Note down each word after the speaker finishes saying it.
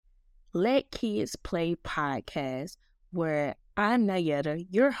Let Kids Play podcast, where I'm Nayetta,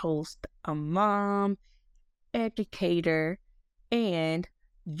 your host, a mom, educator, and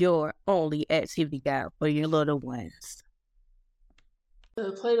your only activity guide for your little ones.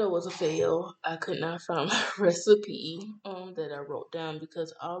 The Play-Doh was a fail. I could not find my recipe that I wrote down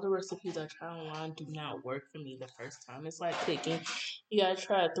because all the recipes I try online do not work for me the first time. It's like cooking. You gotta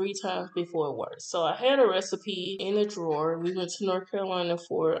try it 3 times before it works. So I had a recipe in a drawer. We went to North Carolina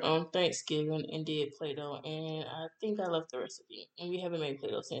for Thanksgiving and did Play-Doh, and I think I left the recipe. And we haven't made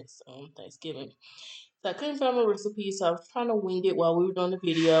Play-Doh since Thanksgiving. So I couldn't find my recipe, so I was trying to wing it while we were doing the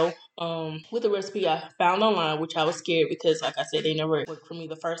video. With the recipe I found online, which I was scared because, like I said, they never worked for me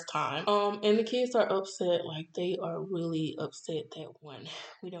the first time. And the kids are upset, like they are really upset that one,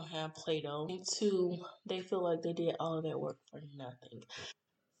 we don't have Play-Doh, and two, they feel like they did all of that work for nothing.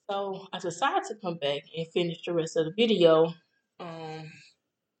 So I decided to come back and finish the rest of the video,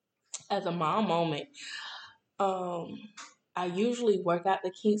 as a mom moment. Um, I usually work out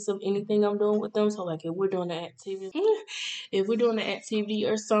the kinks of anything I'm doing with them. So like if we're doing an activity,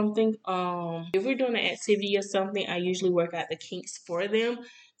 or something, I usually work out the kinks for them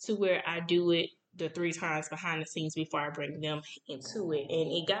to where I do it the 3 times behind the scenes before I bring them into it. And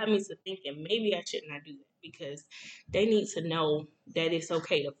it got me to thinking maybe I should not do that because they need to know that it's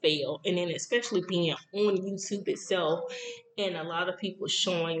okay to fail. And then especially being on YouTube itself, and a lot of people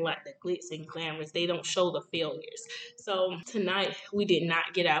showing like the glitz and glamours, they don't show the failures. So tonight we did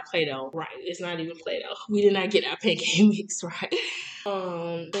not get our Play-Doh right. It's not even Play-Doh. We did not get our pancake mix right.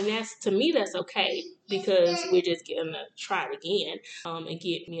 And that's, to me, that's okay because we're just gonna try it again, and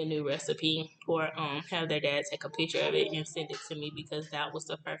get me a new recipe, or have their dad take a picture of it and send it to me because that was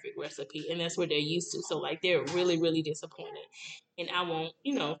the perfect recipe, and that's what they're used to. So like they're really, really disappointed, and I won't,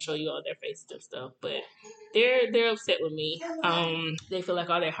 show you all their faces and stuff, but they're upset with me. They feel like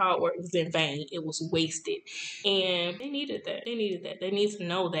all their hard work was in vain. It was wasted, and they needed that. They need to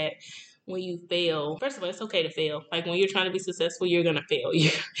know that when you fail, first of all, it's okay to fail. Like when you're trying to be successful, you're gonna fail.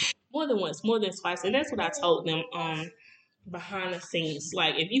 More than once, more than twice, and that's what I told them. Behind the scenes,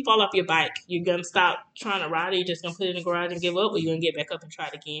 like if you fall off your bike, you're gonna stop trying to ride it. You're just gonna put it in the garage and give up, or you're gonna get back up and try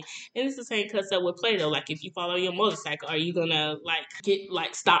it again. And it's the same concept with Play-Doh. Like if you fall on your motorcycle, are you gonna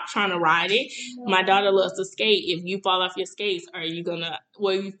stop trying to ride it? My daughter loves to skate. If you fall off your skates, are you gonna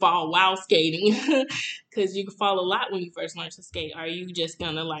you fall while skating? Because you can fall a lot when you first learn to skate. Are you just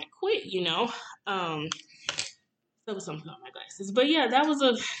gonna quit? There was something on my glasses, but yeah, that was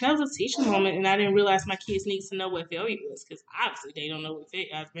a teaching moment, and I didn't realize my kids need to know what failure is because obviously they don't know what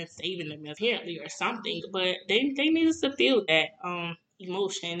failure. I've been saving them apparently or something, but they need to feel that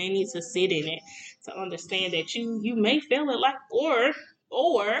emotion. They need to sit in it to understand that you may fail at life, or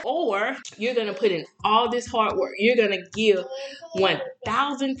you're gonna put in all this hard work. You're gonna give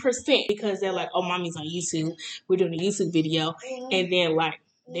 1,000% because they're like, oh, mommy's on YouTube. We're doing a YouTube video, and then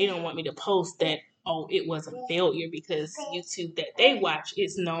they don't want me to post that, oh, it was a failure, because YouTube that they watch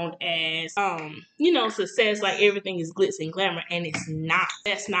is known as success, like everything is glitz and glamour, and it's not.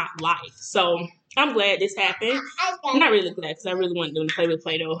 That's not life. So I'm glad this happened. I'm not really glad because I really want them to play with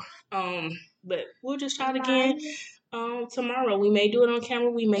Play-Doh. But we'll just try it again. Tomorrow. We may do it on camera,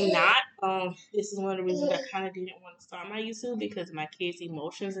 we may not. This is one of the reasons I kind of didn't want to start my YouTube, because of my kids'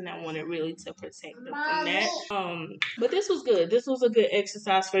 emotions, and I wanted really to protect them from that. But this was good. This was a good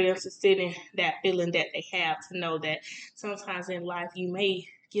exercise for them to sit in that feeling that they have, to know that sometimes in life you may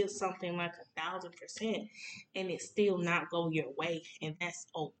give something like 1,000% and it still not go your way, and that's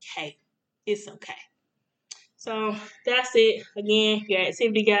okay. It's okay. So that's it. Again, your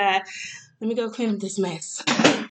activity guide. Let me go clean up this mess.